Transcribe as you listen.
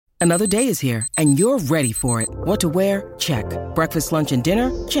Another day is here, and you're ready for it. What to wear? Check. Breakfast, lunch, and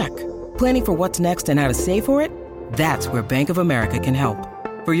dinner? Check. Planning for what's next and how to save for it? That's where Bank of America can help.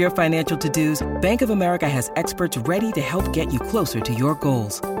 For your financial to-dos, Bank of America has experts ready to help get you closer to your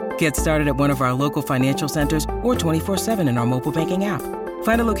goals. Get started at one of our local financial centers or 24/7 in our mobile banking app.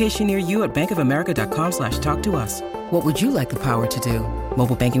 Find a location near you at bankofamerica.com/talktous. What would you like the power to do?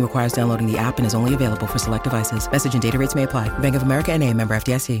 Mobile banking requires downloading the app and is only available for select devices. Message and data rates may apply. Bank of America N.A., member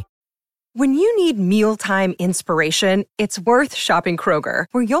FDIC. When you need mealtime inspiration, it's worth shopping Kroger,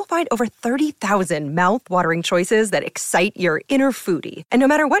 where you'll find over 30,000 mouth-watering choices that excite your inner foodie. And no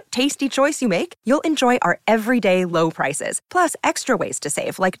matter what tasty choice you make, you'll enjoy our everyday low prices, plus extra ways to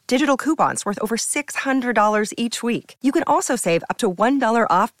save, like digital coupons worth over $600 each week. You can also save up to $1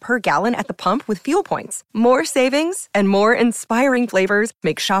 off per gallon at the pump with fuel points. More savings and more inspiring flavors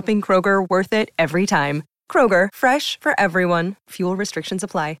make shopping Kroger worth it every time. Kroger, fresh for everyone. Fuel restrictions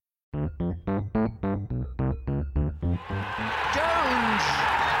apply. Jones,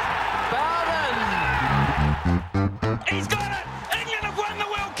 Bowden, he's got it! England have won the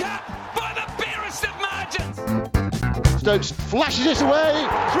World Cup by the barest of margins! Stokes flashes it away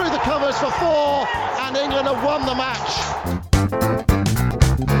through the covers for 4, and England have won the match.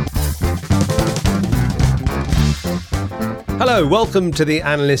 Hello, welcome to the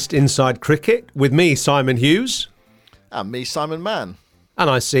Analyst Inside Cricket with me, Simon Hughes. And me, Simon Mann. And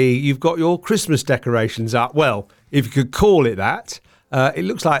I see you've got your Christmas decorations up. Well, if you could call it that. It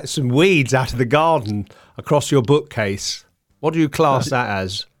looks like some weeds out of the garden across your bookcase. What do you class that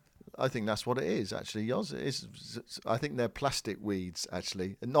as? I think that's what it is, actually, Yoz. I think they're plastic weeds,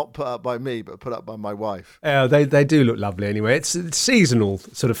 actually. Not put up by me, but put up by my wife. They do look lovely anyway. It's a seasonal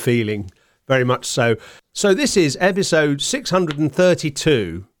sort of feeling, very much so. So this is episode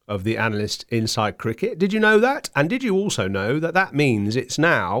 632 of the Analyst Inside Cricket. Did you know that? And did you also know that that means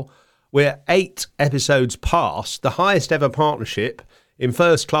we're 8 episodes past the highest ever partnership in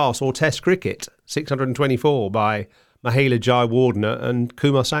first class or test cricket, 624 by Mahela Jayawardene and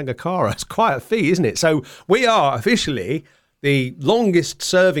Kumar Sangakkara. It's quite a feat, isn't it? So we are officially the longest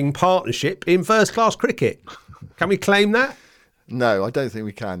serving partnership in first class cricket. Can we claim that? No, I don't think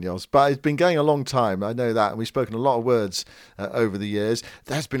we can, Yoz. But it's been going a long time. I know that. And we've spoken a lot of words over the years.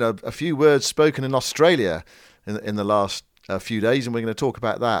 There's been a few words spoken in Australia in the last few days. And we're going to talk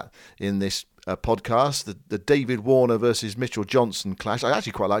about that in this podcast, the David Warner versus Mitchell Johnson clash. I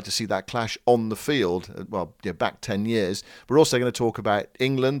actually quite like to see that clash on the field, back 10 years. We're also going to talk about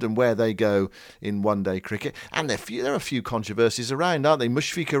England and where they go in one-day cricket. And there are a few controversies around, aren't they?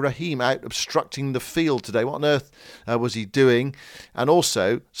 Mushfiqur Rahim out obstructing the field today. What on earth was he doing? And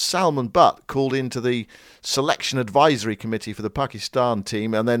also, Salman Butt called into the selection advisory committee for the Pakistan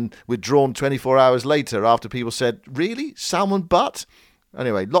team and then withdrawn 24 hours later after people said, really? Salman Butt?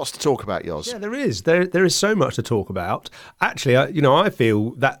 Anyway, lots to talk about, Yoz. Yeah, there is. There is so much to talk about. Actually, I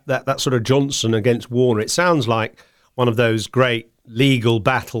feel that sort of Johnson against Warner, it sounds like one of those great legal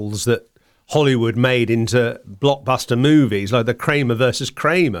battles that Hollywood made into blockbuster movies, like the Kramer versus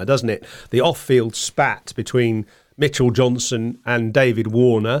Kramer, doesn't it? The off-field spat between Mitchell Johnson and David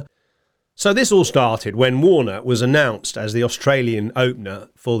Warner. So this all started when Warner was announced as the Australian opener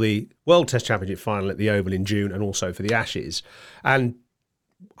for the World Test Championship final at the Oval in June and also for the Ashes. And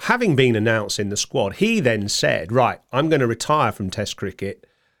having been announced in the squad, he then said, right, I'm going to retire from Test cricket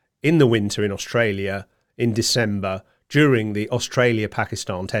in the winter in Australia in December during the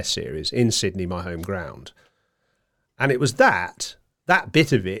Australia-Pakistan Test Series in Sydney, my home ground. And it was that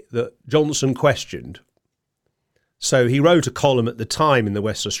bit of it that Johnson questioned. So he wrote a column at the time in the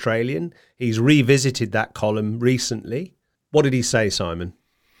West Australian. He's revisited that column recently. What did he say, Simon?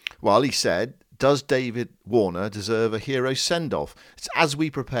 Well, he said, does David Warner deserve a hero send-off? It's as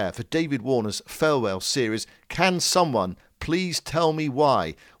we prepare for David Warner's farewell series, can someone please tell me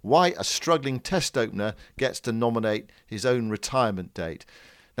why? Why a struggling test opener gets to nominate his own retirement date?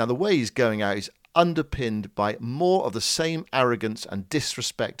 Now, the way he's going out is underpinned by more of the same arrogance and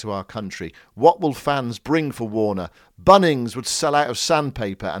disrespect to our country. What will fans bring for Warner? Bunnings would sell out of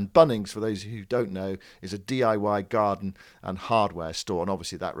sandpaper, and Bunnings, for those who don't know, is a DIY garden and hardware store, and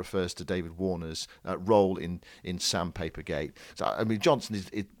obviously that refers to David Warner's role in Sandpaper Gate. So, I mean, Johnson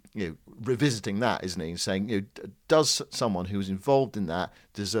is revisiting that, isn't he, and saying, does someone who was involved in that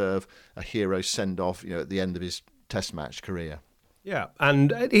deserve a hero send-off, at the end of his Test match career? Yeah,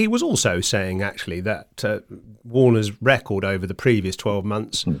 and he was also saying, actually, that Warner's record over the previous 12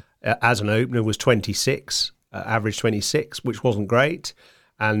 months as an opener was 26, average 26, which wasn't great.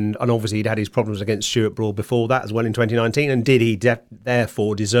 And obviously he'd had his problems against Stuart Broad before that as well in 2019. And did he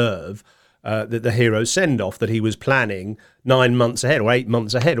therefore deserve the hero send-off that he was planning 9 months ahead or 8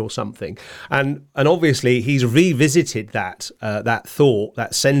 months ahead or something. And obviously he's revisited that thought,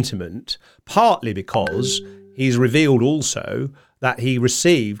 that sentiment, partly because he's revealed also that he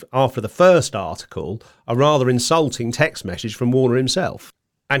received, after the first article, a rather insulting text message from Warner himself.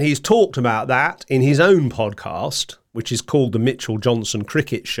 And he's talked about that in his own podcast, which is called The Mitchell Johnson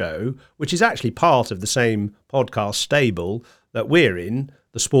Cricket Show, which is actually part of the same podcast stable that we're in,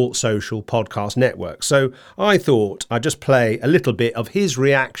 the Sports Social Podcast Network. So I thought I'd just play a little bit of his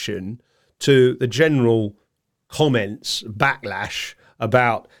reaction to the general comments, backlash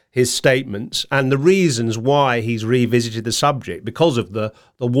about his statements and the reasons why he's revisited the subject because of the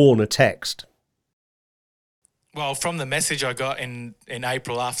Warner text. Well, from the message I got in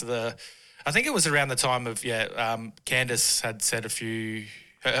April after I think it was around the time of, Candace had said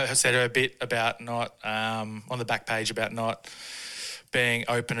said her bit about not, on the back page about not being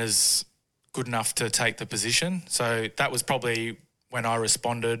open as good enough to take the position. So that was probably when I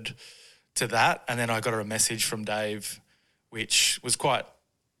responded to that. And then I got a message from Dave, which was quite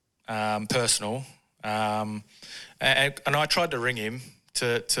personal. And I tried to ring him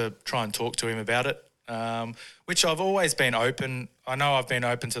to try and talk to him about it, which I've always been open. I know I've been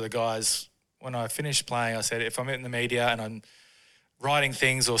open to the guys. When I finished playing, I said, if I'm in the media and I'm writing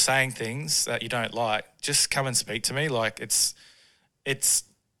things or saying things that you don't like, just come and speak to me. Like it was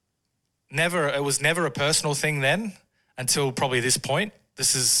never a personal thing then until probably this point.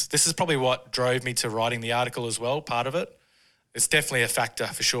 This is probably what drove me to writing the article as well, part of it. It's definitely a factor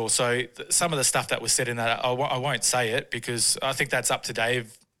for sure. So some of the stuff that was said in that, I won't say it because I think that's up to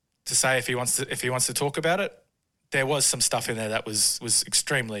Dave to say if he wants to talk about it. There was some stuff in there that was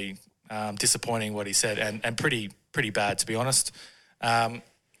extremely disappointing what he said and pretty bad, to be honest.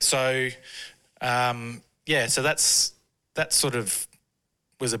 So that sort of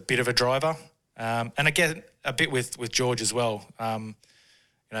was a bit of a driver. And again, a bit with George as well.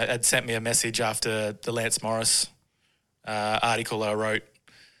 Had sent me a message after the Lance Morris article I wrote,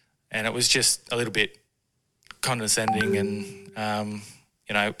 and it was just a little bit condescending and,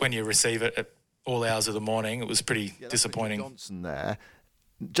 when you receive it at all hours of the morning, it was pretty disappointing. Johnson there.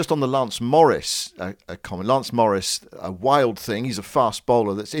 Just on the Lance Morris comment. Lance Morris, a wild thing. He's a fast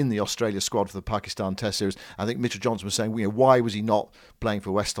bowler that's in the Australia squad for the Pakistan Test Series. I think Mitchell Johnson was saying, why was he not playing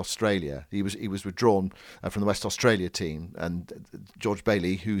for West Australia? He was withdrawn from the West Australia team, and George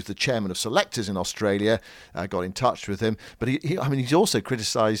Bailey, who's the chairman of selectors in Australia, got in touch with him. But he's also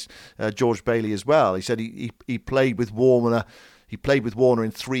criticised George Bailey as well. He said he played with Warner. He played with Warner in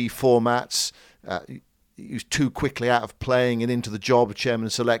 3 formats. He was too quickly out of playing and into the job of chairman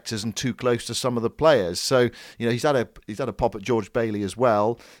of selectors and too close to some of the players. So he's had a pop at George Bailey as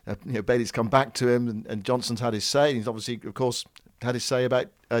well. Bailey's come back to him, and Johnson's had his say. And he's obviously, of course, had his say about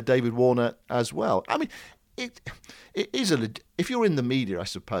David Warner as well. I mean, it is if you're in the media, I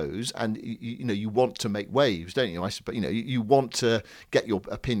suppose, and you want to make waves, don't you? I suppose you want to get your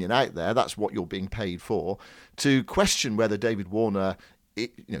opinion out there. That's what you're being paid for. To question whether David Warner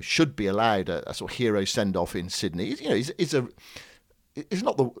should be allowed a sort of hero send off in Sydney. It's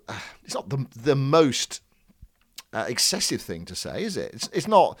not the most excessive thing to say, is it? It's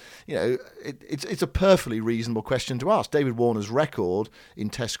not. It's a perfectly reasonable question to ask. David Warner's record in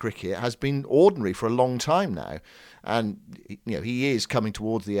Test cricket has been ordinary for a long time now, and he is coming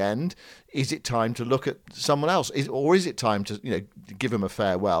towards the end. Is it time to look at someone else, or is it time to give him a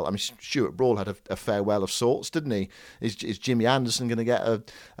farewell? I mean, Stuart Brawl had a farewell of sorts, didn't he? Is Jimmy Anderson going to get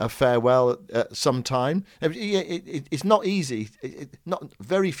a farewell at some time? It's not easy. Not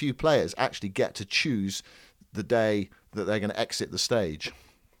very few players actually get to choose the day that they're going to exit the stage.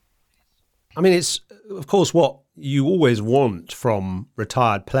 I mean, it's, of course, what you always want from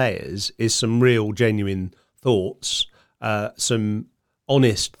retired players is some real genuine thoughts, some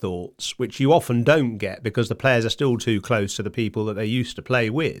honest thoughts, which you often don't get because the players are still too close to the people that they used to play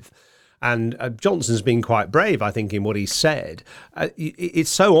with. And Johnson's been quite brave, I think, in what he said. It's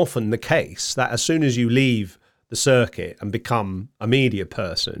so often the case that as soon as you leave the circuit and become a media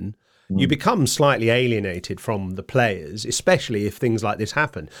person, you become slightly alienated from the players, especially if things like this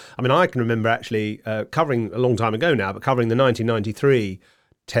happen. I mean, I can remember actually covering a long time ago now, but covering the 1993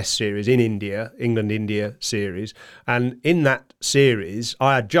 Test series in India, England-India series. And in that series,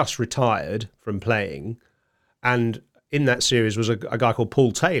 I had just retired from playing. And in that series was a guy called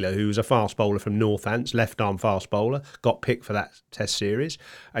Paul Taylor, who was a fast bowler from Northants, left-arm fast bowler, got picked for that Test series.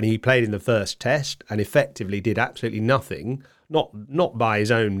 And he played in the first Test and effectively did absolutely nothing. Not by his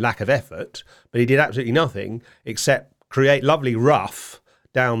own lack of effort, but he did absolutely nothing except create lovely rough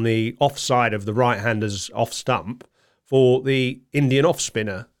down the offside of the right-hander's off stump for the Indian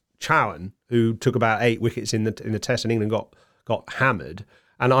off-spinner, Chowan, who took about 8 wickets in the Test, and England got hammered.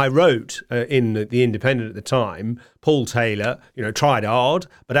 And I wrote in the Independent at the time, Paul Taylor, tried hard,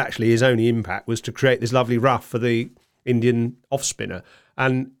 but actually his only impact was to create this lovely rough for the Indian off spinner,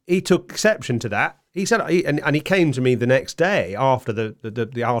 and he took exception to that. He said, and he came to me the next day after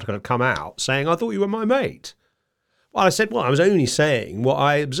the article had come out, saying, "I thought you were my mate." Well, I said, "Well, I was only saying what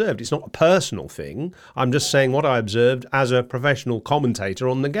I observed. It's not a personal thing. I'm just saying what I observed as a professional commentator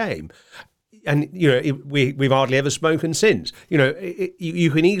on the game." And we've hardly ever spoken since.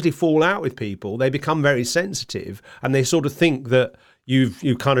 You can easily fall out with people. They become very sensitive, and they sort of think that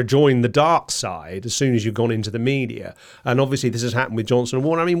you've kind of joined the dark side as soon as you've gone into the media. And obviously this has happened with Johnson and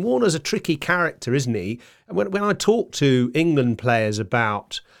Warner. I mean, Warner's a tricky character, isn't he? When I talk to England players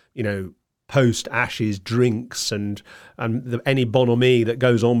about, post-Ashes drinks and any bonhomie that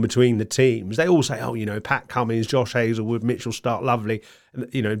goes on between the teams, they all say, Pat Cummins, Josh Hazlewood, Mitchell Stark, lovely.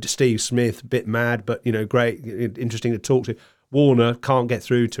 Steve Smith, a bit mad, but, great, interesting to talk to. Warner can't get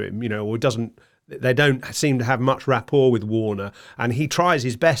through to him, or doesn't. They don't seem to have much rapport with Warner, and he tries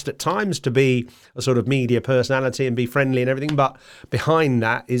his best at times to be a sort of media personality and be friendly and everything, but behind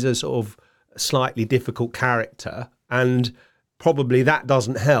that is a sort of slightly difficult character, and probably that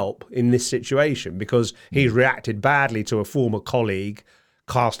doesn't help in this situation because he's reacted badly to a former colleague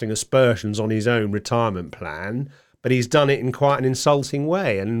casting aspersions on his own retirement plan. But he's done it in quite an insulting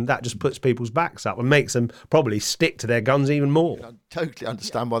way, and that just puts people's backs up and makes them probably stick to their guns even more. I totally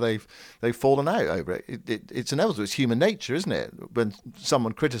understand why they've fallen out over it. It's inevitable. It's human nature, isn't it? When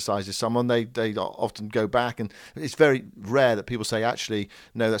someone criticises someone, they often go back, and it's very rare that people say, actually,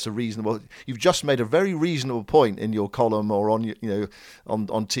 no, that's a reasonable. You've just made a very reasonable point in your column or on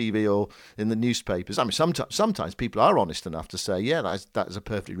on TV or in the newspapers. I mean, sometimes people are honest enough to say, yeah, that is a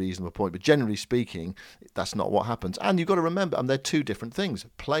perfectly reasonable point, but generally speaking, that's not what happens. And you've got to remember, they're two different things.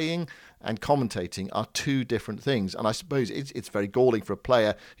 Playing and commentating are two different things. And I suppose it's very galling for a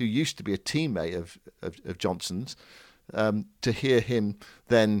player who used to be a teammate of Johnson's to hear him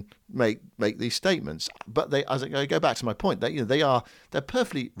then make these statements. But as I go back to my point, that they're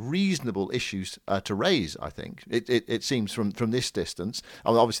perfectly reasonable issues to raise. I think it seems from this distance.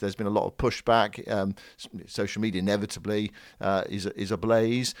 Obviously, there's been a lot of pushback. Social media inevitably is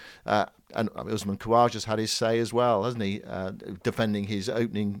ablaze. And Usman Khawaja has had his say as well, hasn't he? Defending his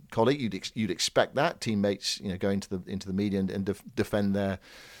opening colleague, you'd expect that teammates, going into the media and defend their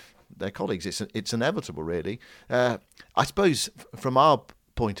colleagues. It's inevitable, really. I suppose from our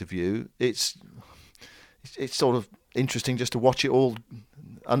point of view, it's sort of interesting just to watch it all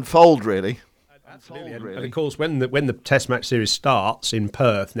unfold, really. Absolutely. And of course, when the Test match series starts in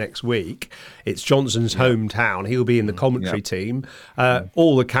Perth next week, it's Johnson's hometown. He'll be in the commentary team.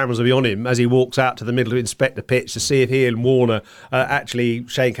 All the cameras will be on him as he walks out to the middle to inspect the pitch to see if he and Warner actually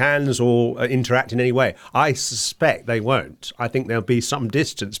shake hands or interact in any way. I suspect they won't. I think there'll be some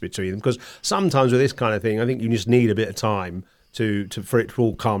distance between them because sometimes with this kind of thing, I think you just need a bit of time for it to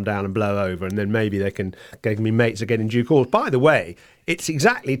all calm down and blow over, and then maybe they can be mates again in due course. By the way, it's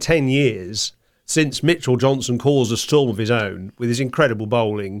exactly 10 years since Mitchell Johnson caused a storm of his own with his incredible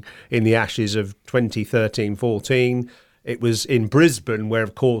bowling in the Ashes of 2013-14. It was in Brisbane where,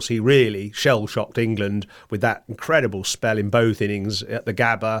 of course, he really shell-shocked England with that incredible spell in both innings at the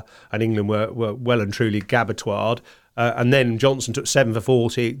Gabba, and England were well and truly Gabbatoired. And then Johnson took 7 for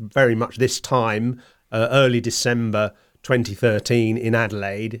 40, very much this time, early December 2013 in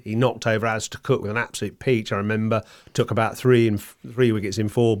Adelaide. He knocked over Alistair Cook with an absolute peach, I remember. Took about three wickets in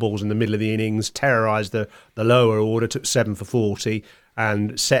 4 balls in the middle of the innings, terrorised the lower order, took 7 for 40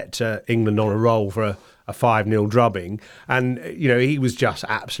 and set England on a roll for a 5-0 drubbing. And, he was just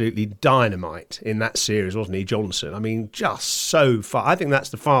absolutely dynamite in that series, wasn't he, Johnson? I mean, just so far. I think that's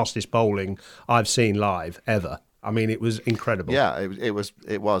the fastest bowling I've seen live ever. I mean, it was incredible. Yeah, it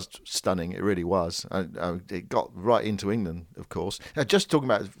was stunning. It really was. It got right into England, of course. Just talking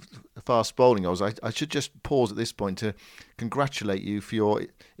about fast bowling, I should just pause at this point to congratulate you for your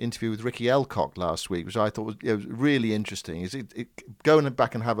interview with Ricky Elcock last week, which I thought was really interesting. Go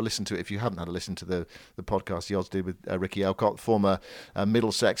back and have a listen to it if you haven't had a listen to the podcast the Odds did with Ricky Elcock, former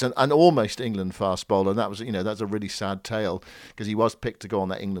Middlesex and almost England fast bowler. And that was that's a really sad tale because he was picked to go on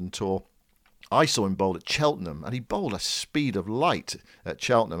that England tour. I saw him bowl at Cheltenham, and he bowled a speed of light at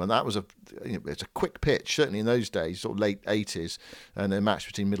Cheltenham, and that was it's a quick pitch, certainly in those days, sort of late 80s, and a match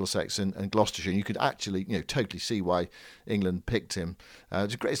between Middlesex and Gloucestershire, and you could actually totally see why England picked him.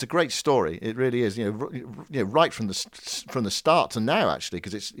 It's a great story, it really is. Right from the start to now, actually,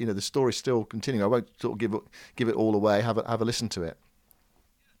 because it's the story's still continuing. I won't sort of give it all away. Have a listen to it.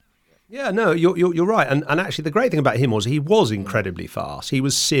 Yeah, no, you're right. And actually, the great thing about him was he was incredibly fast. He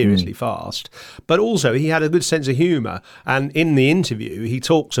was seriously fast. But also, he had a good sense of humour. And in the interview, he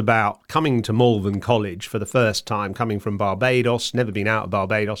talks about coming to Malvern College for the first time, coming from Barbados, never been out of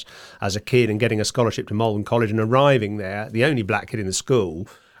Barbados as a kid, and getting a scholarship to Malvern College and arriving there, the only black kid in the school.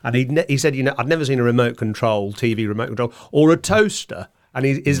 And he said, I'd never seen a TV remote control, or a toaster. And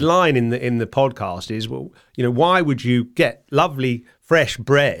his line in the podcast is, well, why would you get lovely fresh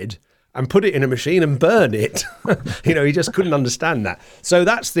bread and put it in a machine and burn it? He just couldn't understand that. So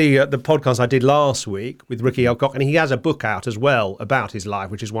that's the podcast I did last week with Ricky Alcock, and he has a book out as well about his life,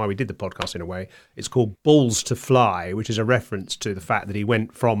 which is why we did the podcast in a way. It's called Balls to Fly, which is a reference to the fact that he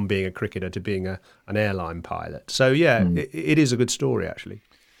went from being a cricketer to being an airline pilot. So it is a good story actually.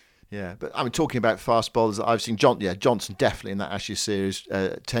 Yeah, but I mean, talking about fast bowlers that I've seen, Johnson definitely in that Ashes series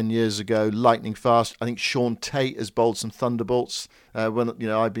 10 years ago, lightning fast. I think Sean Tate has bowled some thunderbolts when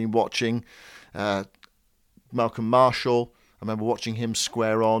I've been watching. Malcolm Marshall, I remember watching him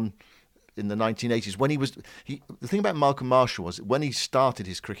square on in the 1980s. The thing about Malcolm Marshall was when he started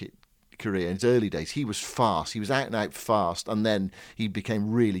his cricket career in his early days, he was fast. He was out and out fast, and then he became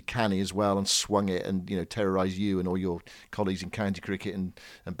really canny as well and swung it and terrorised you and all your colleagues in county cricket and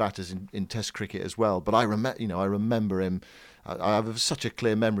batters in Test cricket as well. But I remember him. I have such a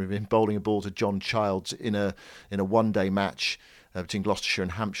clear memory of him bowling a ball to John Childs in a one-day match between Gloucestershire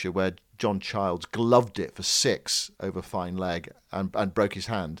and Hampshire, where John Childs gloved it for 6 over fine leg and broke his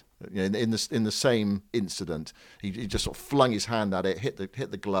hand. In the same incident, he just sort of flung his hand at it, hit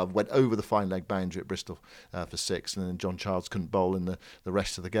the glove, went over the fine leg boundary at Bristol for 6, and then John Childs couldn't bowl in the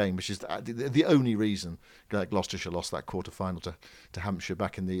rest of the game, which is the only reason Gloucestershire lost that quarter final to Hampshire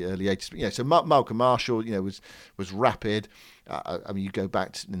back in the early 80s. So Malcolm Marshall, was rapid. I mean, you go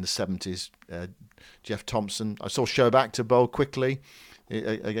back in the 70s, Jeff Thompson. I saw Shoaib Akhtar bowl quickly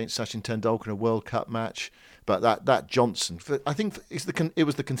against Sachin Tendulkar in a World Cup match. But that Johnson, I think it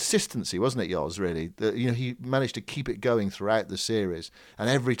was the consistency, wasn't it, Yoz, really? He managed to keep it going throughout the series, and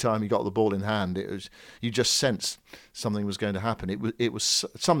every time he got the ball in hand, you just sensed something was going to happen. It was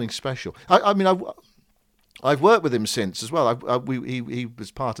something special. I've worked with him since as well. He was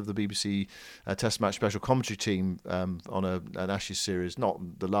part of the BBC Test Match special commentary team on an Ashes series, not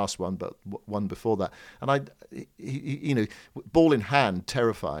the last one, but one before that. And he ball in hand,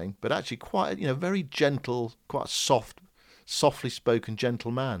 terrifying, but actually quite very gentle, quite a softly spoken,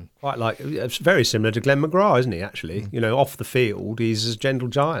 gentle man. Quite like, it's very similar to Glenn McGrath, isn't he? Actually, off the field, he's a gentle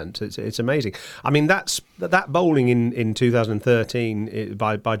giant. It's amazing. I mean, that bowling in 2013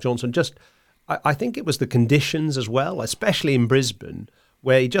 by Johnson just. I think it was the conditions as well, especially in Brisbane,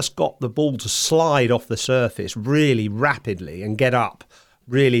 where he just got the ball to slide off the surface really rapidly and get up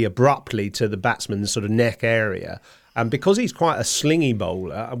really abruptly to the batsman's sort of neck area. And because he's quite a slingy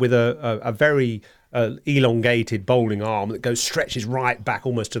bowler with a very elongated bowling arm that stretches right back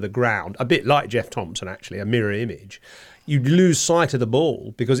almost to the ground, a bit like Jeff Thompson, actually, a mirror image, you lose sight of the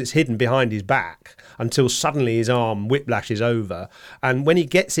ball because it's hidden behind his back until suddenly his arm whiplashes over. And when he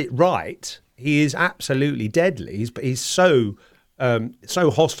gets it right, he is absolutely deadly. He's so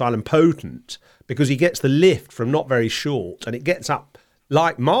hostile and potent because he gets the lift from not very short, and it gets up,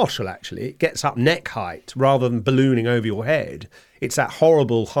 like Marshall actually, it gets up neck height rather than ballooning over your head. It's that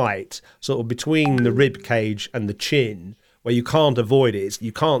horrible height sort of between the rib cage and the chin where you can't avoid it.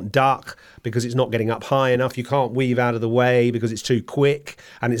 You can't duck because it's not getting up high enough. You can't weave out of the way because it's too quick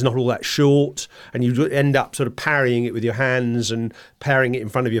and it's not all that short. And you end up sort of parrying it with your hands and parrying it in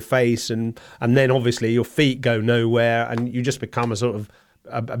front of your face. And then obviously your feet go nowhere and you just become a sort of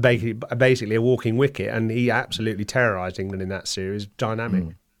basically a walking wicket. And he absolutely terrorised England in that series. Dynamic.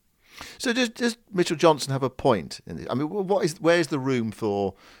 Mm. So does Mitchell Johnson have a point in this? I mean, where's the room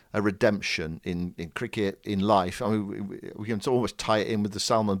for a redemption in cricket, in life? I mean, we can almost tie it in with the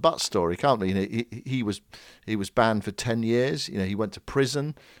Salman Butt story, can't we? He was banned for 10 years. He went to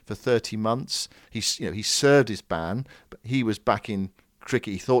prison for 30 months. He served his ban, but he was back in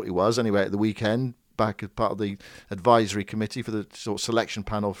cricket. He thought he was anyway at the weekend. Back as part of the advisory committee for the sort of selection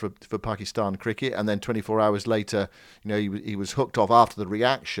panel for Pakistan cricket, and then 24 hours later, he was hooked off after the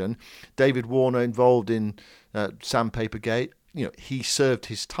reaction. David Warner involved in Sandpaper Gate. He served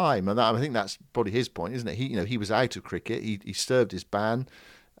his time, and I think that's probably his point, isn't it? He was out of cricket. He served his ban.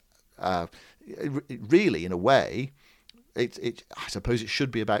 Really, in a way, I suppose it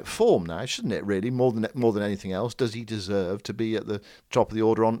should be about form now, shouldn't it? Really, more than anything else, does he deserve to be at the top of the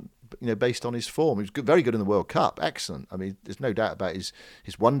order based on his form? He was very good in the World Cup, excellent. I mean, there's no doubt about his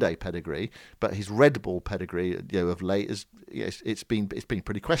one-day pedigree, but his red ball pedigree, of late, it's been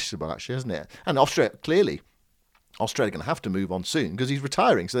pretty questionable, actually, hasn't it? And Australia clearly Australia are going to have to move on soon because he's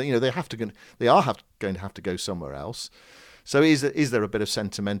retiring. So they going to have to go somewhere else. So is there a bit of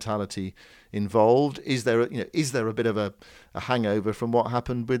sentimentality involved? Is there a bit of a hangover from what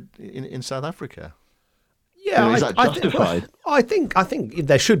happened in South Africa? Yeah, is that justified? I think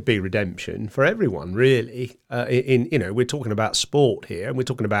there should be redemption for everyone, really. We're talking about sport here, and we're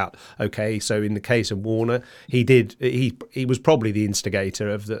talking about so in the case of Warner, he was probably the instigator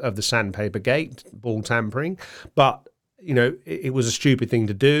of the sandpaper gate, ball tampering, but it was a stupid thing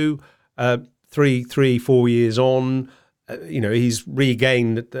to do. 4 years on, he's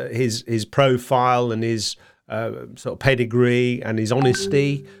regained his profile and his sort of pedigree and his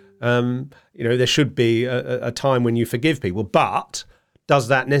honesty. There should be a time when you forgive people, but does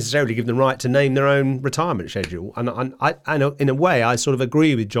that necessarily give them the right to name their own retirement schedule? And I know, in a way, I sort of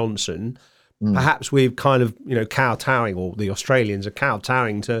agree with Johnson. Perhaps we've kind of, kowtowing, or the Australians are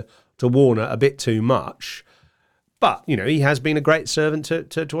kowtowing to Warner a bit too much. But, he has been a great servant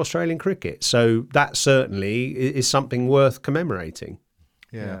to Australian cricket. So that certainly is something worth commemorating.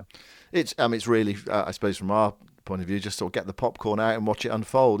 Yeah. It's really, I suppose, from our point of view, just sort of get the popcorn out and watch it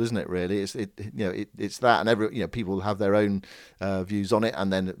unfold, isn't it? Really, it's that, and people will have their own views on it,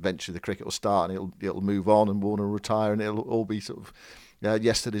 and then eventually the cricket will start and it'll move on, and Warner will retire, and it'll all be sort of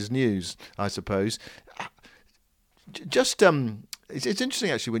yesterday's news, I suppose. Just it's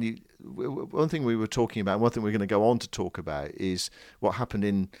interesting actually one thing we were talking about, and one thing we're going to go on to talk about is what happened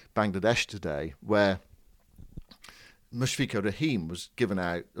in Bangladesh today, where Mushfiqur Rahim was given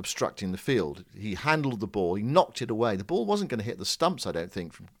out obstructing the field. He handled the ball, he knocked it away. The ball wasn't going to hit the stumps, I don't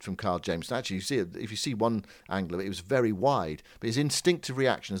think, from Carl Jameson. Actually, if you see one angle of it, it was very wide. But his instinctive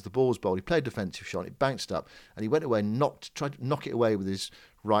reaction as the ball was bowled, he played a defensive shot, it bounced up, and he went away and tried to knock it away with his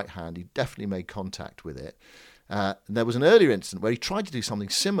right hand. He definitely made contact with it. And there was an earlier incident where he tried to do something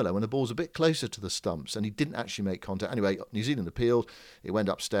similar when the ball was a bit closer to the stumps, and he didn't actually make contact. Anyway, New Zealand appealed. It went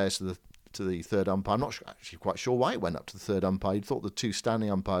upstairs to the third umpire. I'm not actually quite sure why it went up to the third umpire. He thought the two standing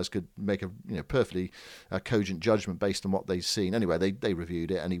umpires could make a perfectly cogent judgment based on what they'd seen. Anyway, they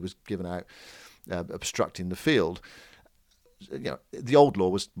reviewed it, and he was given out obstructing the field. The old law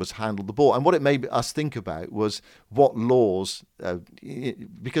was handle the ball, and what it made us think about was what laws,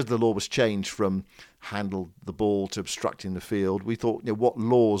 because the law was changed from handle the ball to obstructing the field. We thought, what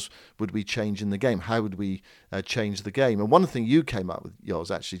laws would we change in the game? How would we change the game? And one thing you came up with, Yoz,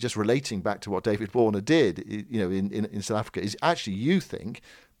 actually, just relating back to what David Warner did, in South Africa, is actually you think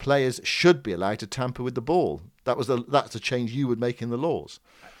players should be allowed to tamper with the ball. That's the change you would make in the laws.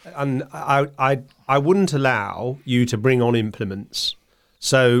 And I wouldn't allow you to bring on implements.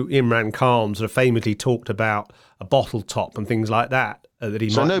 So Imran Khan sort of famously talked about a bottle top and things like that that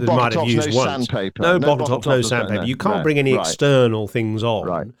he might have used once. Sandpaper. No bottle tops, no sandpaper. You can't bring any external things on.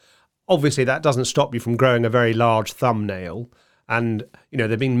 Right. Obviously, that doesn't stop you from growing a very large thumbnail. And, there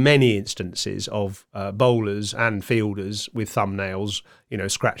have been many instances of bowlers and fielders with thumbnails,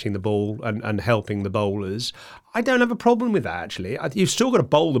 scratching the ball and helping the bowlers. I don't have a problem with that, actually. You've still got to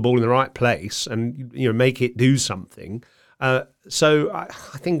bowl the ball in the right place and, make it do something. So I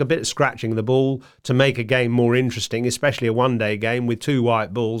think a bit of scratching the ball to make a game more interesting, especially a one-day game with two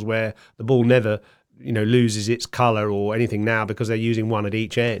white balls where the ball never loses its colour or anything now because they're using one at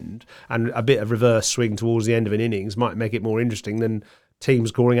each end, and a bit of reverse swing towards the end of an innings might make it more interesting than teams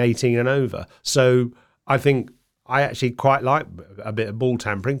scoring 18 and over. So I think I actually quite like a bit of ball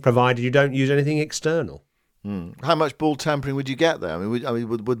tampering, provided you don't use anything external. How much ball tampering would you get there?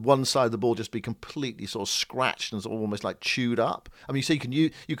 Would one side of the ball just be completely sort of scratched and sort of almost like chewed up? You say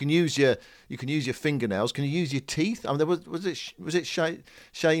you can use your fingernails. Can you use your teeth? Was it Shane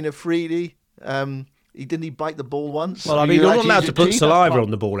Afridi? Didn't he bite the ball once? Well, you're not allowed to put saliva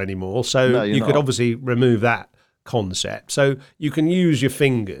on the ball anymore, so no, you could obviously remove that concept. So you can use your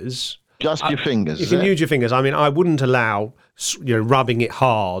fingers. Just your fingers. You can use your fingers. I wouldn't allow rubbing it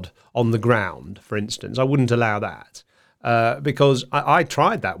hard on the ground, for instance. I wouldn't allow that because I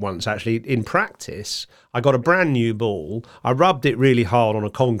tried that once, actually, in practice. I got a brand new ball. I rubbed it really hard on a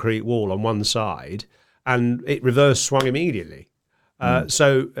concrete wall on one side, and it reverse swung immediately.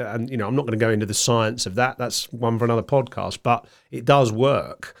 So, I'm not going to go into the science of that. That's one for another podcast, but it does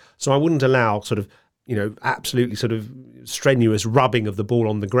work. So I wouldn't allow sort of, absolutely sort of strenuous rubbing of the ball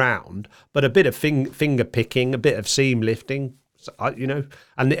on the ground, but a bit of finger picking, a bit of seam lifting,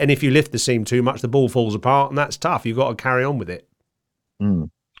 and if you lift the seam too much, the ball falls apart, and that's tough. You've got to carry on with it.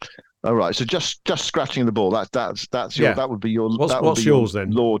 All right, so just scratching the ball. That's your that would be your. What's yours then?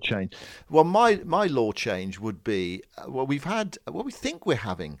 Law change. Well, my law change would be we think we're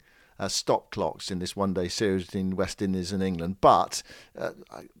having stop clocks in this one-day series between West Indies and England, but a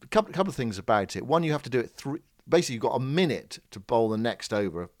couple of things about it. One, you have to do it basically you've got a minute to bowl the next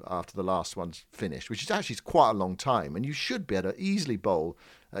over after the last one's finished, which is actually quite a long time, and you should be able to easily bowl,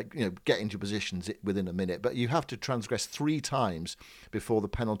 get into positions within a minute, but you have to transgress 3 times before the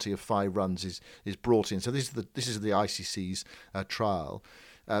penalty of 5 runs is brought in. So this is the ICC's trial.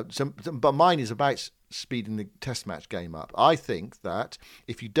 But mine is about speeding the test match game up. I think that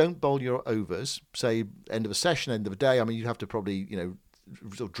if you don't bowl your overs, say end of a session, end of a day, I mean, you have to probably,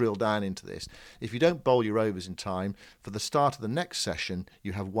 sort of drill down into this. If you don't bowl your overs in time, for the start of the next session,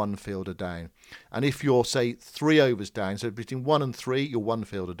 you have 1 fielder down. And if you're, say, 3 overs down, so between 1 and 3, you're 1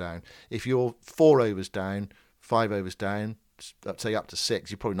 fielder down. If you're 4 overs down, 5 overs down, say up to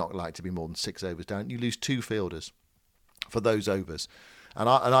 6, you're probably not likely to be more than 6 overs down. You lose 2 fielders for those overs. And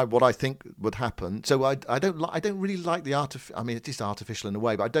what I think would happen. So I don't really like the I mean, it is artificial in a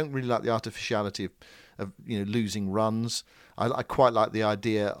way, but I don't really like the artificiality of losing runs. I quite like the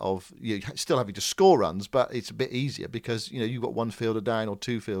idea of still having to score runs, but it's a bit easier because you've got 1 fielder down or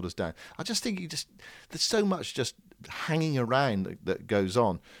 2 fielders down. I just think there's so much just hanging around that goes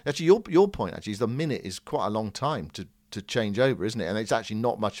on. Actually, your point actually is the minute is quite a long time to change over, isn't it? And it's actually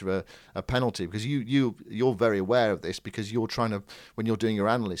not much of a penalty because you're very aware of this because you're trying to, when you're doing your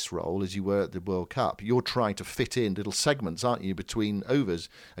analyst role, as you were at the World Cup, you're trying to fit in little segments, aren't you, between overs,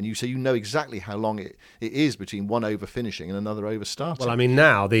 and you know exactly how long it is between one over finishing and another over starting. Well, I mean,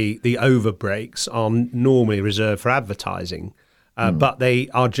 now the over breaks are normally reserved for advertising. But they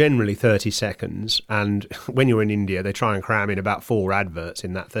are generally 30 seconds. And when you're in India, they try and cram in about 4 adverts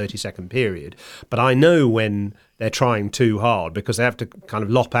in that 30-second period. But I know when they're trying too hard because they have to kind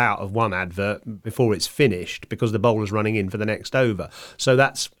of lop out of one advert before it's finished because the bowler's running in for the next over. So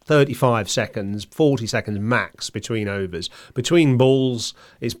that's 35 seconds, 40 seconds max between overs. Between balls,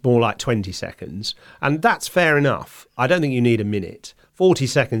 it's more like 20 seconds. And that's fair enough. I don't think you need a minute. 40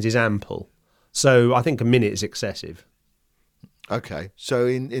 seconds is ample. So I think a minute is excessive. Okay, so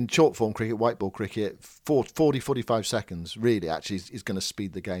in short form cricket, white ball cricket, 45 seconds really actually is going to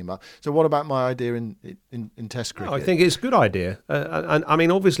speed the game up. So what about my idea in Test cricket? I think it's a good idea. And I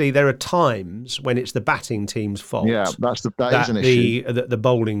mean, obviously there are times when it's the batting team's fault. Yeah, that is an issue. The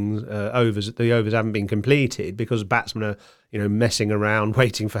bowling overs haven't been completed because batsmen are messing around,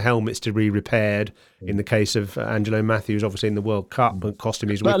 waiting for helmets to be repaired. In the case of Angelo Matthews, obviously in the World Cup, and cost him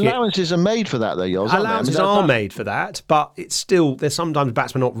his wicket. But allowances are made for that, though, Yoz. Allowances are made for that, but it's still, there's sometimes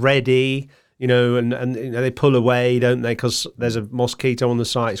batsmen not ready, and they pull away, don't they, because there's a mosquito on the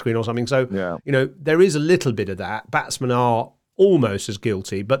sight screen or something. So, there is a little bit of that. Batsmen are almost as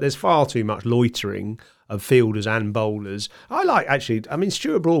guilty, but there's far too much loitering of fielders and bowlers.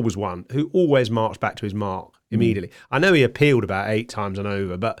 Stuart Broad was one who always marched back to his mark immediately. I know he appealed about 8 times and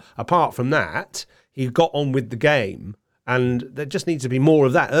over, but apart from that, he got on with the game, and there just needs to be more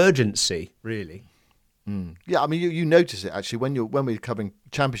of that urgency, really. Yeah, I mean, you notice it actually when we're covering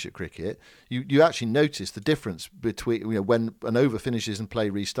Championship cricket. You actually notice the difference between when an over finishes and play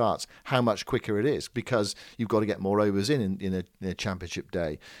restarts, how much quicker it is because you've got to get more overs in a Championship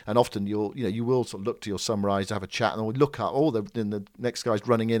day, and often you will sort of look to your summarise, have a chat, and look up then the next guy's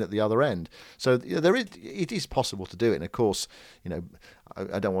running in at the other end. So it is possible to do it, and of course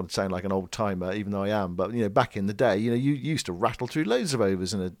I don't want to sound like an old timer, even though I am, but back in the day, you used to rattle through loads of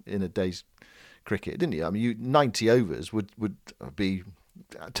overs in a day's cricket, didn't you? I mean, 90 overs would be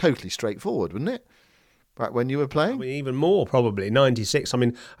totally straightforward, wouldn't it? Back when you were playing? I mean, even more, probably. 96. I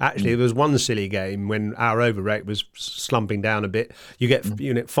mean, actually, there was one silly game when our over rate was slumping down a bit. You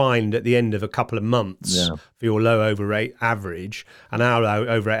get fined at the end of a couple of months for your low over rate average, and our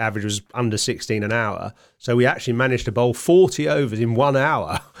over rate average was under 16 an hour. So we actually managed to bowl 40 overs in 1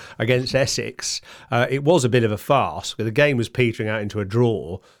 hour against Essex. It was a bit of a farce, because the game was petering out into a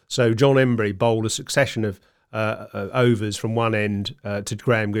draw. So John Embry bowled a succession of overs from one end to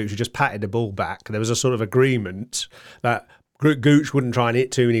Graham Gooch, who just patted the ball back. There was a sort of agreement that Gooch wouldn't try and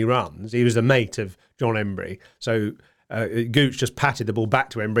hit too many runs. He was the mate of John Embry. So Gooch just patted the ball back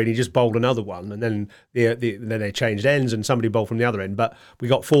to Embry and he just bowled another one. And then then they changed ends and somebody bowled from the other end. But we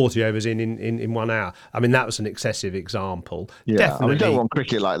got 40 overs in 1 hour. I mean, that was an excessive example. Yeah, Definitely. I mean, don't want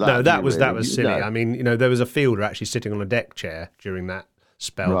cricket like that. No, that was silly. No. I mean, there was a fielder actually sitting on a deck chair during that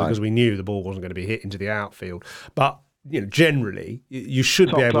spell because we knew the ball wasn't going to be hit into the outfield. But generally, you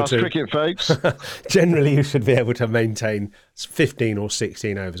should be able to. Cricket, folks. Generally, you should be able to maintain 15 or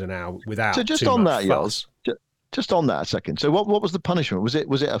 16 overs an hour without. So just too on much that, fuss. Yoz, just on that a second. So what was the punishment? Was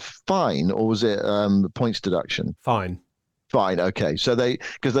it a fine or was it points deduction? Fine. Fine. Okay. So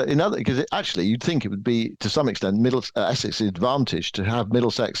because actually you'd think it would be to some extent Essex's advantage to have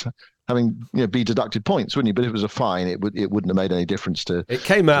Middlesex be deducted points, wouldn't he? But if it was a fine, it wouldn't have made any difference to. It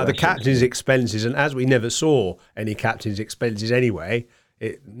came out of the captain's expenses, and as we never saw any captain's expenses anyway,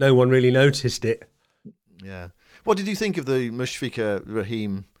 no one really noticed it. Yeah. What did you think of the Mushfiqur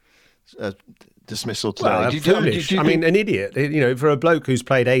Rahim dismissal today? Well, foolish. An idiot. For a bloke who's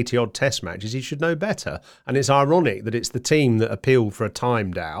played 80-odd test matches, he should know better. And it's ironic that it's the team that appealed for a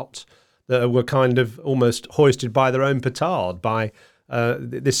timed out that were kind of almost hoisted by their own petard by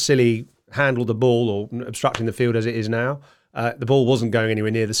this silly handle the ball or obstructing the field as it is now. The ball wasn't going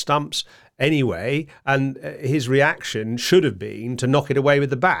anywhere near the stumps anyway, and his reaction should have been to knock it away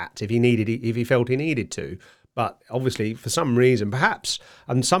with the bat if he felt he needed to. But obviously, for some reason, perhaps,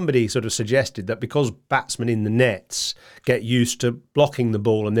 and somebody sort of suggested that because batsmen in the nets get used to blocking the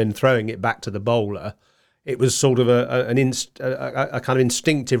ball and then throwing it back to the bowler, it was sort of a kind of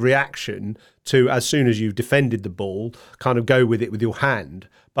instinctive reaction to, as soon as you've defended the ball, kind of go with it with your hand.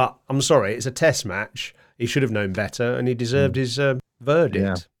 But I'm sorry, it's a test match. He should have known better, and he deserved his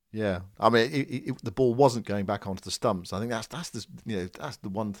verdict. Yeah, the ball wasn't going back onto the stumps. I think that's the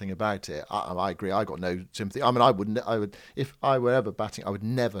one thing about it. I agree. I got no sympathy. I would if I were ever batting, I would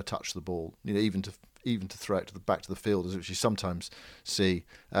never touch the ball. Even to throw it back to the fielders, which you sometimes see.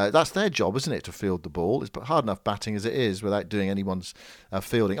 That's their job, isn't it, to field the ball? It's hard enough batting as it is without doing anyone's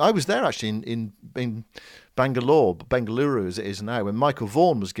fielding. I was there actually in Bengaluru as it is now, when Michael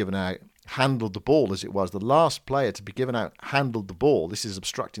Vaughan was given out. Handled the ball as it was. The last player to be given out handled the ball. This is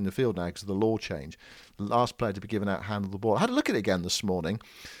obstructing the field now because of the law change. The last player to be given out handled the ball. I had a look at it again this morning,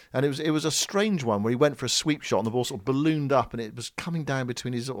 and it was a strange one where he went for a sweep shot and the ball sort of ballooned up and it was coming down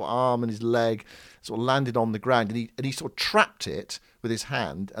between his sort of arm and his leg, sort of landed on the ground, and he sort of trapped it with his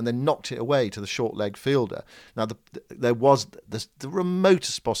hand and then knocked it away to the short leg fielder. Now there was the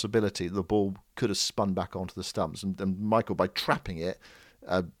remotest possibility that the ball could have spun back onto the stumps, and Michael, by trapping it,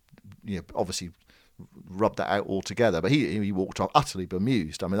 obviously rubbed that out altogether. But he walked off utterly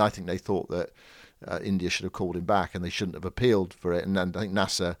bemused. I think they thought that India should have called him back and they shouldn't have appealed for it. And I think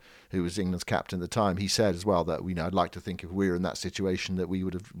Nasser, who was England's captain at the time, he said as well that I'd like to think if we were in that situation that we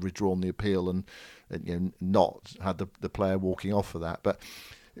would have withdrawn the appeal and not had the player walking off for that. But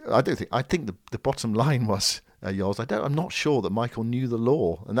I think the bottom line was, Yoz, I'm not sure that Michael knew the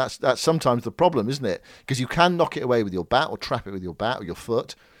law, and that's sometimes the problem, isn't it? Because you can knock it away with your bat or trap it with your bat or your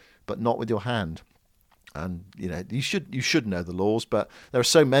foot, but not with your hand. And you should know the laws, but there are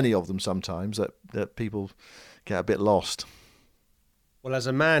so many of them sometimes that people get a bit lost. Well, as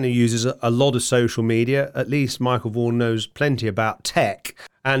a man who uses a lot of social media, at least Michael Vaughan knows plenty about tech.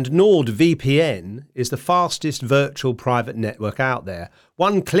 And NordVPN is the fastest virtual private network out there.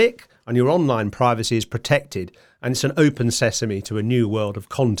 One click and your online privacy is protected, and it's an open sesame to a new world of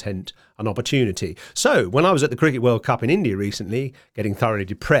content and opportunity. So, when I was at the Cricket World Cup in India recently, getting thoroughly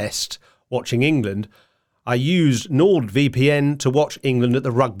depressed watching England, I used NordVPN to watch England at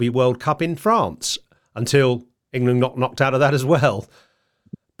the Rugby World Cup in France, until England got knocked out of that as well.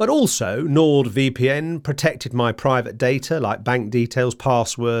 But also, NordVPN protected my private data like bank details,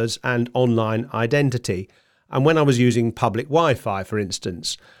 passwords and online identity. And when I was using public Wi-Fi, for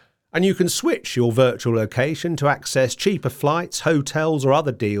instance. And you can switch your virtual location to access cheaper flights, hotels or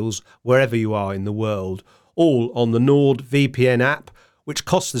other deals wherever you are in the world. All on the NordVPN app, which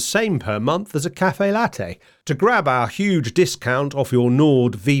costs the same per month as a cafe latte. To grab our huge discount off your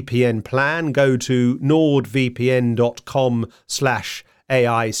NordVPN plan, go to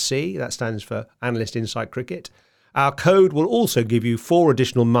nordvpn.com/AIC, that stands for Analyst Inside Cricket. Our code will also give you 4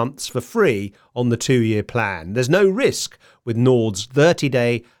 additional months for free on the 2-year plan. There's no risk with Nord's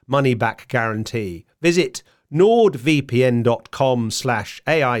 30-day money-back guarantee. Visit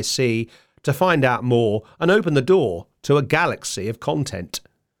nordvpn.com/AIC to find out more and open the door to a galaxy of content.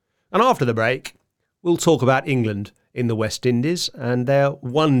 And after the break, we'll talk about England in the West Indies and their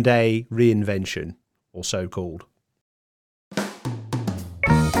one-day reinvention, or so-called.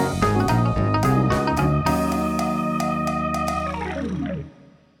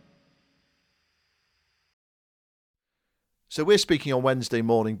 So we're speaking on Wednesday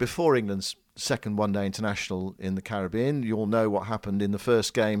morning before England's second one-day international in the Caribbean. You'll know what happened in the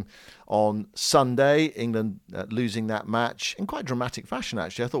first game on Sunday. England losing that match in quite dramatic fashion,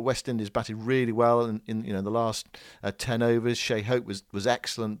 actually. I thought West Indies batted really well in the last 10 overs. Shai Hope was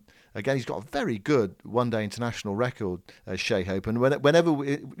excellent. Again, he's got a very good one-day international record, Shai Hope. And whenever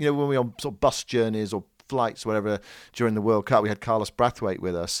when we're on sort of bus journeys or flights, whatever, during the World Cup. We had Carlos Brathwaite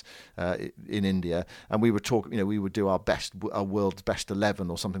with us in India, and we were talking. We would do our world's best 11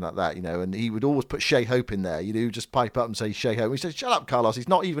 or something like that. And he would always put Shea Hope in there. Just pipe up and say Shea Hope. We said, "Shut up, Carlos. He's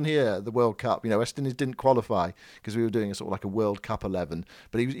not even here at the World Cup." West Indies didn't qualify because we were doing a sort of like a World Cup 11,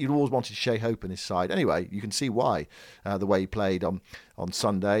 but he'd always wanted Shea Hope in his side. Anyway, you can see why the way he played on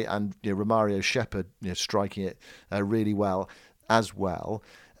Sunday, and Romario Shepherd striking it really well as well.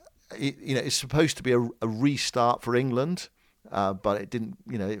 It's supposed to be a restart for England, but it didn't.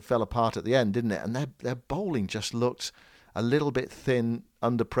 It fell apart at the end, didn't it? And their bowling just looked a little bit thin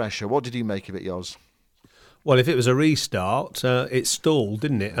under pressure. What did you make of it, Yoz? Well, if it was a restart, it stalled,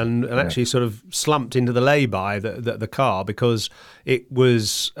 didn't it? And actually sort of slumped into the lay-by, the car, because it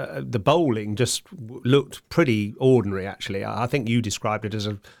was the bowling just looked pretty ordinary, actually. I think you described it as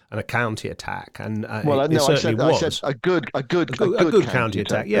a county attack, and it certainly was. I said a good county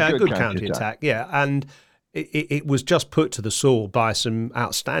attack. Yeah, a good county attack. Yeah, and it was just put to the sword by some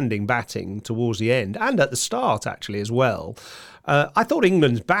outstanding batting towards the end and at the start, actually, as well. I thought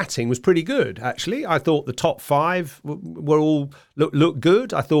England's batting was pretty good, actually. I thought the top five were all looked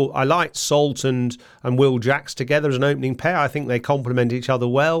good. I liked Salt and Will Jacks together as an opening pair. I think they complement each other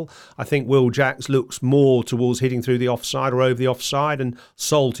well. I think Will Jacks looks more towards hitting through the offside or over the offside, and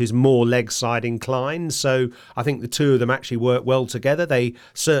Salt is more leg side inclined. So I think the two of them actually work well together. They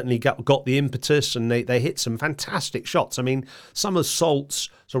certainly got the impetus, and they hit some fantastic shots. I mean, some of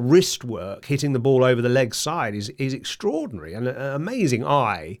Salt's sort of wrist work, hitting the ball over the leg side, is extraordinary, and an amazing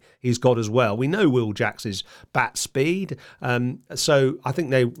eye he's got as well. We know Will Jacks' bat speed, so I think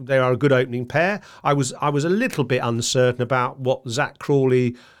they are a good opening pair. I was a little bit uncertain about what Zach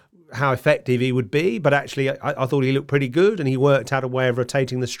Crawley, how effective he would be, but actually I thought he looked pretty good, and he worked out a way of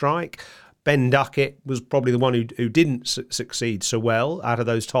rotating the strike. Ben Duckett was probably the one who didn't succeed so well out of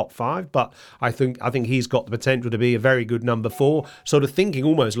those top five, but I think he's got the potential to be a very good number 4, sort of thinking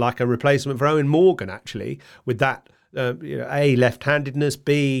almost like a replacement for Owen Morgan, actually, with that A, left-handedness,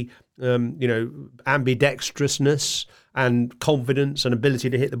 B, ambidextrousness and confidence and ability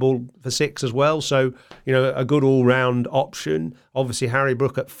to hit the ball for 6 as well. So, a good all-round option. Obviously, Harry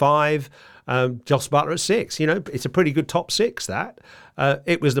Brook at 5. Joss Butler at 6. It's a pretty good top 6, that.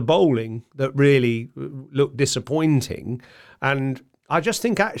 It was the bowling that really looked disappointing. And I just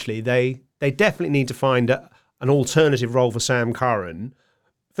think, actually, they definitely need to find an alternative role for Sam Curran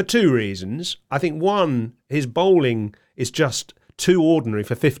for 2 reasons. I think, one, his bowling is just too ordinary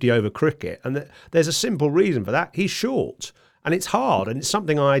for 50-over cricket. And there's a simple reason for that. He's short. And it's hard, and it's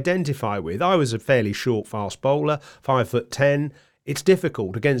something I identify with. I was a fairly short fast bowler, 5'10". It's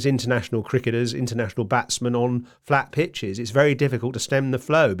difficult against international cricketers, international batsmen on flat pitches. It's very difficult to stem the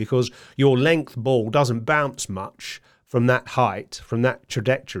flow because your length ball doesn't bounce much from that height, from that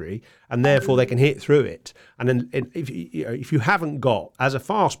trajectory, and therefore they can hit through it. And then if you haven't got, as a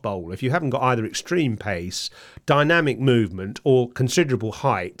fast bowler, if you haven't got either extreme pace, dynamic movement, or considerable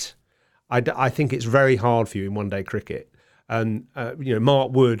height, I think it's very hard for you in one-day cricket. And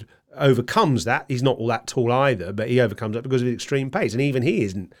Mark Wood overcomes that. He's not all that tall either, but he overcomes that because of his extreme pace, and even he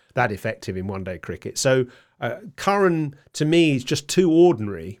isn't that effective in one-day cricket. So Curran, to me, is just too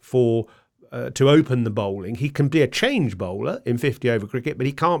ordinary for to open the bowling. He can be a change bowler in 50-over cricket, but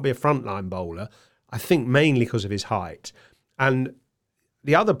he can't be a frontline bowler, I think mainly because of his height. And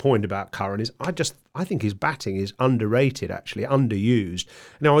the other point about Curran is I think his batting is underrated, actually, underused.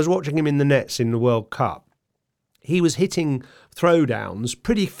 Now, I was watching him in the nets in the World Cup. He was hitting throwdowns,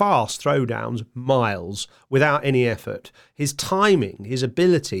 pretty fast throwdowns, miles, without any effort. His timing, his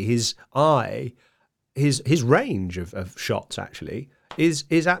ability, his eye, his range of shots, actually, is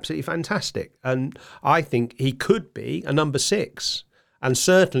absolutely fantastic. And I think he could be a number 6 and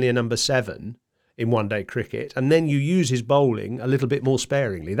certainly a number 7 in one-day cricket. And then you use his bowling a little bit more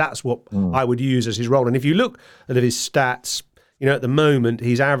sparingly. That's what I would use as his role. And if you look at his stats, at the moment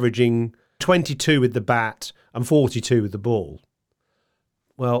he's averaging 22 with the bat and 42 with the ball.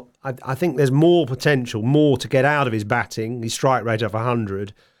 Well, I think there's more potential, more to get out of his batting, his strike rate of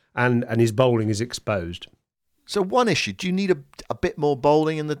 100, and his bowling is exposed. So one issue, do you need a bit more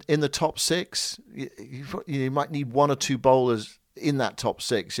bowling in the top 6? You might need 1 or 2 bowlers in that top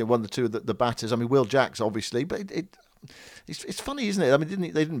 6, 1 or 2 of the batters. I mean, Will Jacks, obviously, but it's funny, isn't it? I mean,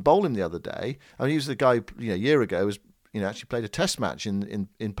 they didn't bowl him the other day. I mean, he was the guy a year ago was actually played a test match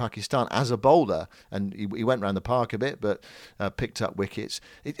in Pakistan as a bowler, and he went around the park a bit, but picked up wickets.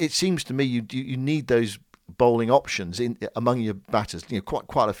 It seems to me you need those bowling options in among your batters,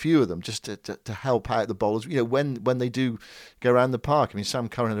 quite a few of them, just to help out the bowlers, when they do go around the park. I mean, Sam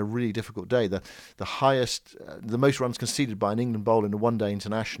Curran had a really difficult day. The highest, the most runs conceded by an England bowler in a one-day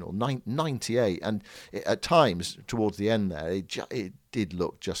international, 98, and at times towards the end there, it did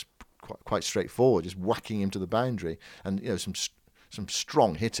look just quite straightforward, just whacking him to the boundary, and some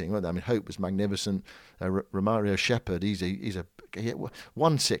strong hitting, weren't there? I mean, Hope was magnificent. Romario Shepherd, he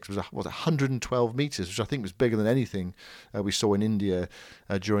 1/6 was 112 metres, which I think was bigger than anything we saw in India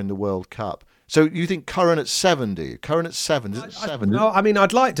during the World Cup. So you think Curran at 7, do you? Curran at 7, is it 7? No, I mean,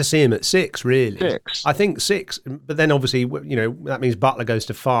 I'd like to see him at 6, really. 6? I think 6, but then obviously, that means Butler goes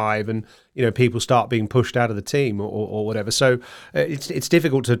to 5 and, people start being pushed out of the team or whatever. So it's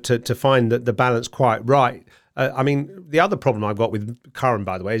difficult to find the balance quite right. I mean, the other problem I've got with Curran,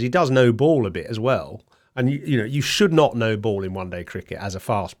 by the way, is he does no ball a bit as well. And, you should not no ball in one-day cricket as a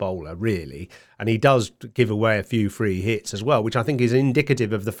fast bowler, really. And he does give away a few free hits as well, which I think is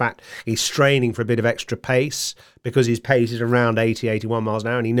indicative of the fact he's straining for a bit of extra pace, because his pace is around 80, 81 miles an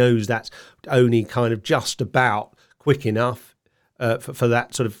hour, and he knows that's only kind of just about quick enough for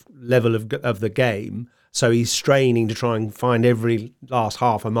that sort of level of the game. So he's straining to try and find every last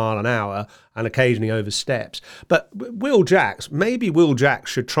half a mile an hour and occasionally oversteps. But Will Jacks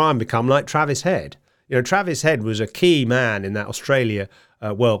should try and become like Travis Head. Travis Head was a key man in that Australia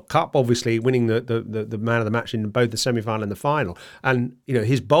World Cup, obviously winning the man of the match in both the semi-final and the final. And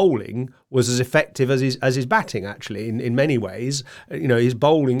his bowling was as effective as his batting, actually, in many ways. His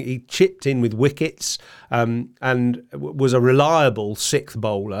bowling, he chipped in with wickets and was a reliable sixth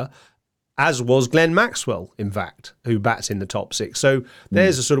bowler, as was Glenn Maxwell, in fact, who bats in the top 6. So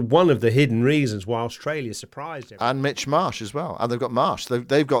there's a sort of one of the hidden reasons why Australia surprised everyone. And Mitch Marsh as well. And they've got Marsh.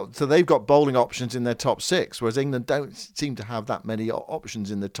 They've got bowling options in their top 6, whereas England don't seem to have that many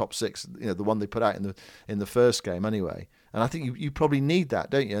options in the top 6. The one they put out in the first game anyway. And I think you probably need that,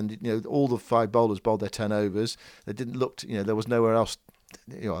 don't you? And all the 5 bowlers bowled their 10 overs. They didn't look. There was nowhere else.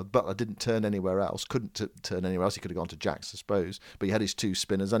 Butler didn't turn anywhere else, couldn't turn anywhere else. He could have gone to Jacks, I suppose, but he had his 2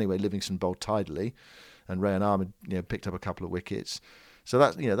 spinners anyway. Livingston bowled tidily, and Rayan Ahmed picked up a couple of wickets. So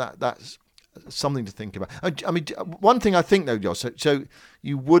that's something to think about. I mean, one thing I think though, Josh, so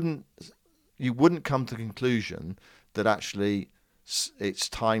you wouldn't come to the conclusion that actually it's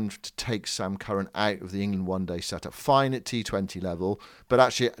time to take Sam Curran out of the England one-day setup. Fine at T20 level, but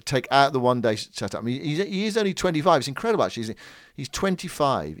actually take out the one-day setup. I mean, he is only 25. It's incredible, actually. He's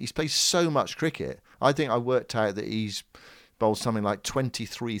 25. He's played so much cricket. I think I worked out that he's bowled something like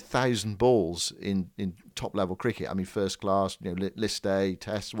 23,000 balls in top-level cricket. I mean, first class, list A,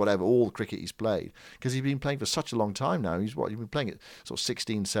 test, whatever, all the cricket he's played. Because he's been playing for such a long time now. He's been playing at sort of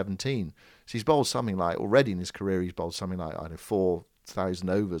 16, 17. So he's bowled something like, already in his career, he's bowled something like, 4,000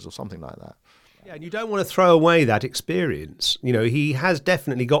 overs or something like that. Yeah, and you don't want to throw away that experience. He has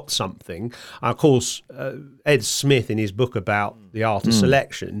definitely got something. Of course, Ed Smith, in his book about the art of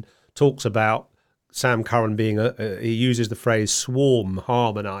selection, talks about Sam Curran being he uses the phrase swarm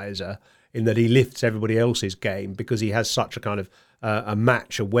harmonizer, in that he lifts everybody else's game because he has such a kind of a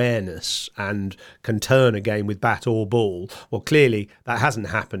match awareness and can turn a game with bat or ball. Well, clearly that hasn't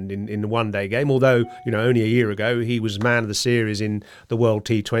happened in the one-day game, although, only a year ago he was man of the series in the World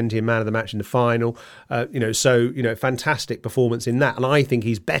T20 and man of the match in the final. Fantastic performance in that. And I think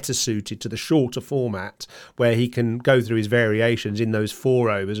he's better suited to the shorter format where he can go through his variations in those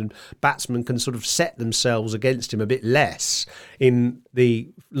 4 overs, and batsmen can sort of set themselves against him a bit less. In the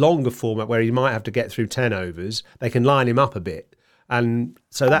longer format where he might have to get through 10 overs, they can line him up a bit. And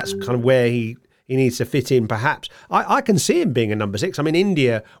so that's kind of where he needs to fit in, perhaps. I can see him being a number 6. I mean,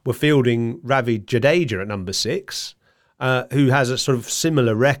 India were fielding Ravi Jadeja at number 6, who has a sort of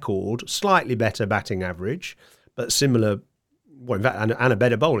similar record, slightly better batting average, but similar, well, in fact, and a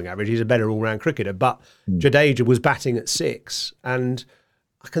better bowling average. He's a better all-round cricketer. But Jadeja was batting at 6, and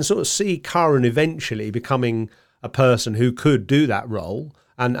I can sort of see Curran eventually becoming a person who could do that role.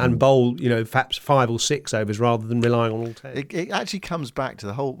 And bowl, perhaps 5 or 6 overs rather than relying on all 10. It actually comes back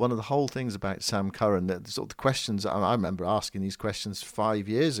to one of the whole things about Sam Curran. That sort of the questions I remember asking these questions 5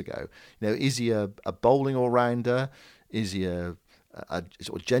 years ago. Is he a bowling all rounder? Is he a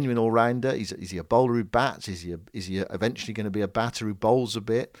sort of genuine all rounder? Is he a bowler who bats? Is he eventually going to be a batter who bowls a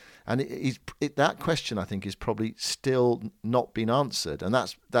bit? And that question, I think, is probably still not been answered, and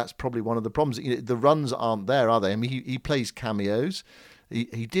that's probably one of the problems. The runs aren't there, are they? I mean, he plays cameos.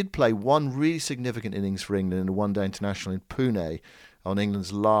 He did play one really significant innings for England in a one-day international in Pune on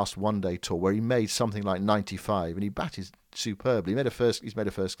England's last one-day tour, where he made something like 95, and he batted superbly. He's made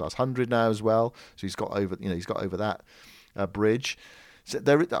a first-class 100 now as well, so he's got over that bridge. So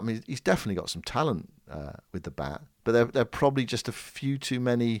I mean, he's definitely got some talent with the bat, but they're probably just a few too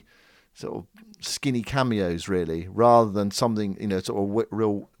many sort of skinny cameos, really, rather than something, sort of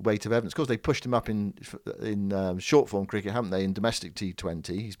real weight of evidence. Of course, they pushed him up in short form cricket, haven't they? In domestic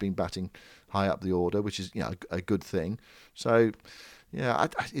T20, he's been batting high up the order, which is a good thing. So. Yeah,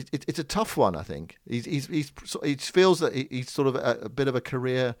 it's a tough one. I think he feels that he's sort of a bit of a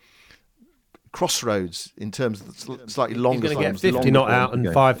career crossroads in terms of the slightly longer. He's going to get 50 not out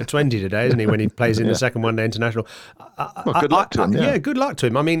and 5 for 20 today, isn't he? When he plays in the second one-day international. Well, good luck to him. Yeah, good luck to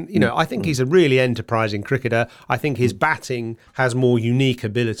him. I mean, I think he's a really enterprising cricketer. I think his batting has more unique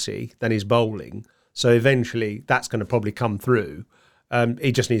ability than his bowling. So eventually, that's going to probably come through.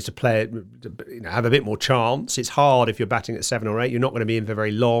 He just needs to play it, have a bit more chance. It's hard if you're batting at 7 or 8. You're not going to be in for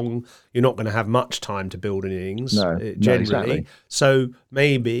very long. You're not going to have much time to build an innings, generally. No, exactly. So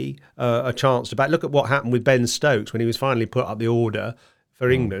maybe a chance to bat. Look at what happened with Ben Stokes when he was finally put up the order for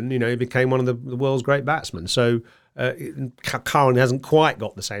England. He became one of the world's great batsmen. So Curran hasn't quite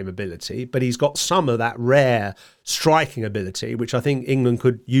got the same ability, but he's got some of that rare striking ability, which I think England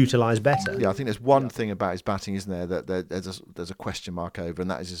could utilise better. Yeah, I think there's one thing about his batting, isn't there, that there's a question mark over,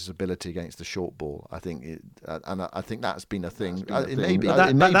 and that is his ability against the short ball. I think, and I think that's been a thing.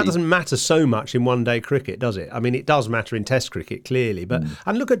 That doesn't matter so much in one-day cricket, does it? I mean, it does matter in Test cricket, clearly. But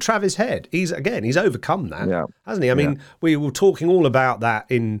and look at Travis Head. He's overcome that, hasn't he? I mean, we were talking all about that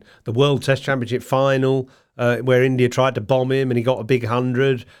in the World Test Championship final. Where India tried to bomb him and he got a big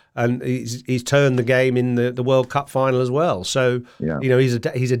 100, and he's turned the game in the World Cup final as well. So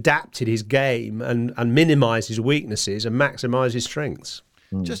he's adapted his game and minimised his weaknesses and maximised his strengths.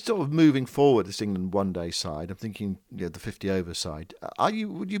 Just sort of moving forward, this England one-day side, I'm thinking the 50-over side.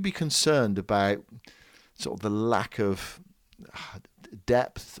 Would you be concerned about sort of the lack of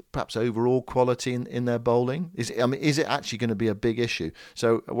depth, perhaps overall quality in their bowling? Is it actually going to be a big issue?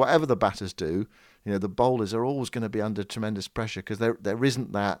 So whatever the batters do, the bowlers are always going to be under tremendous pressure because there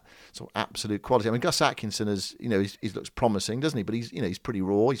isn't that sort of absolute quality. I mean, Gus Atkinson he looks promising, doesn't he? But he's pretty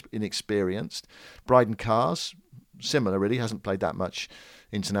raw. He's inexperienced. Bryden Carr's similar, really. Hasn't played that much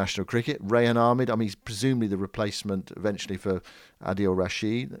international cricket. Rayan Ahmed, I mean, he's presumably the replacement eventually for Adil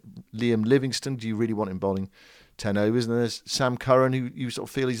Rashid. Liam Livingstone, do you really want him bowling 10 overs? And then there's Sam Curran, who you sort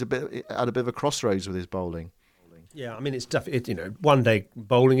of feel he's at a bit of a crossroads with his bowling. Yeah, I mean, it's tough. One-day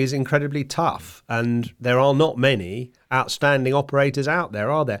bowling is incredibly tough, and there are not many outstanding operators out there,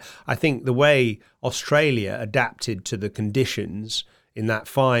 are there? I think the way Australia adapted to the conditions in that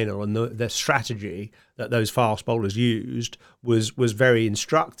final and the strategy that those fast bowlers used was very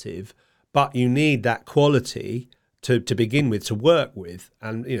instructive. But you need that quality to begin with, to work with,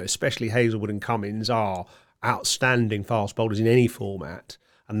 and especially Hazelwood and Cummins are outstanding fast bowlers in any format.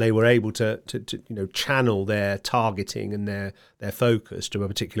 And they were able to channel their targeting and their focus to a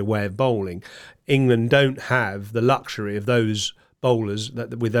particular way of bowling. England don't have the luxury of those bowlers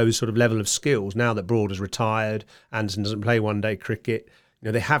with those sort of level of skills. Now that Broad has retired, Anderson doesn't play one-day cricket.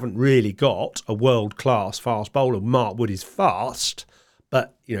 They haven't really got a world-class fast bowler. Mark Wood is fast,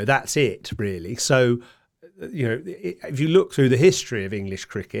 but that's it really. So if you look through the history of English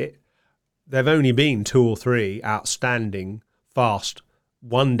cricket, there've only been 2 or 3 outstanding fast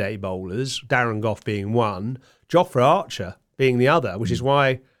one-day bowlers, Darren Gough being one, Jofra Archer being the other, which is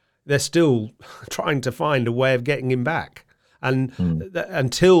why they're still trying to find a way of getting him back. And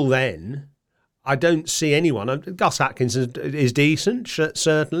until then, I don't see anyone. Gus Atkinson is decent,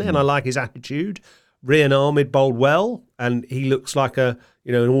 certainly, and I like his attitude. Rayan Ahmed bowled well, and he looks like an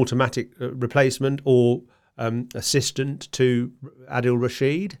automatic replacement or assistant to Adil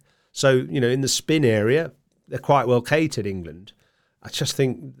Rashid. So, in the spin area, they're quite well catered, England. I just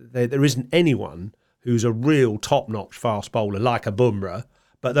think there isn't anyone who's a real top-notch fast bowler like a Bumrah,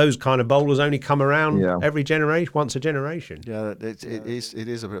 but those kind of bowlers only come around every generation, once a generation. Yeah, it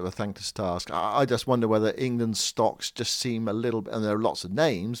is a bit of a thankless task. I just wonder whether England's stocks just seem a little bit, and there are lots of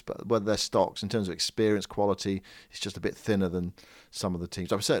names, but whether their stocks in terms of experience, quality, is just a bit thinner than some of the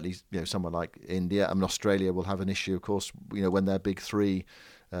teams. I'm certainly, someone like India. I mean, Australia will have an issue, of course, when their big 3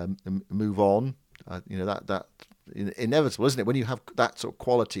 move on. That inevitable, isn't it? When you have that sort of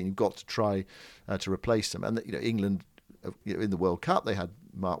quality, and you've got to try to replace them. And England, in the World Cup, they had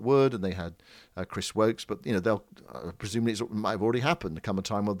Mark Wood and they had Chris Wokes, but they'll presumably it might have already happened. There come a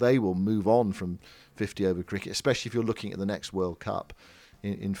time where they will move on from 50-over cricket, especially if you're looking at the next World Cup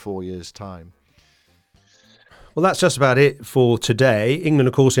in 4 years' time. Well, that's just about it for today. England,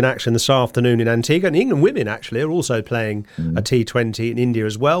 of course, in action this afternoon in Antigua. And England women, actually, are also playing a T20 in India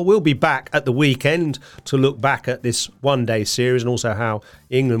as well. We'll be back at the weekend to look back at this one-day series and also how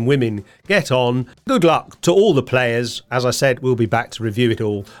England women get on. Good luck to all the players. As I said, we'll be back to review it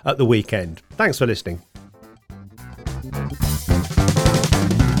all at the weekend. Thanks for listening.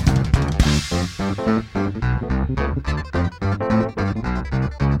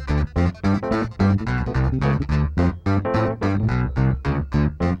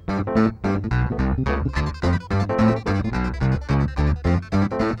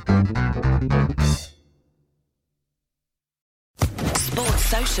 Sports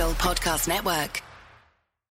Social Podcast Network.